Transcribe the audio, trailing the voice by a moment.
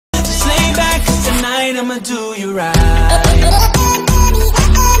tonight I'ma do you right.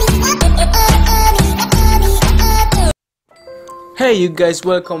 Hey you guys,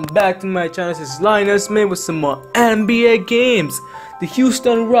 welcome back to my channel. This is Linus Smith with some more NBA games. The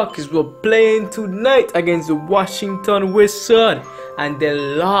Houston Rockets were playing tonight against the Washington Wizards, and they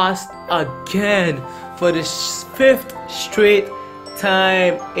lost again for the fifth straight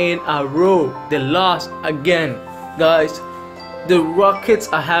time in a row. They lost again, guys. The Rockets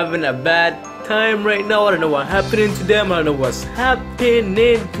are having a bad time right now. I don't know what's happening to them. I don't know what's happening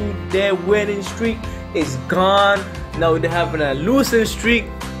to their winning streak. It's gone. Now they're having a losing streak,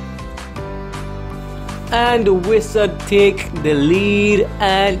 and the Wizards take the lead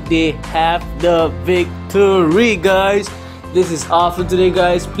and they have the victory, guys. This is all for today,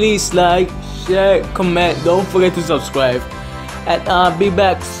 guys. Please like, share, comment, don't forget to subscribe, and I'll be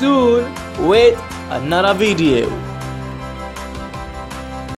back soon with another video.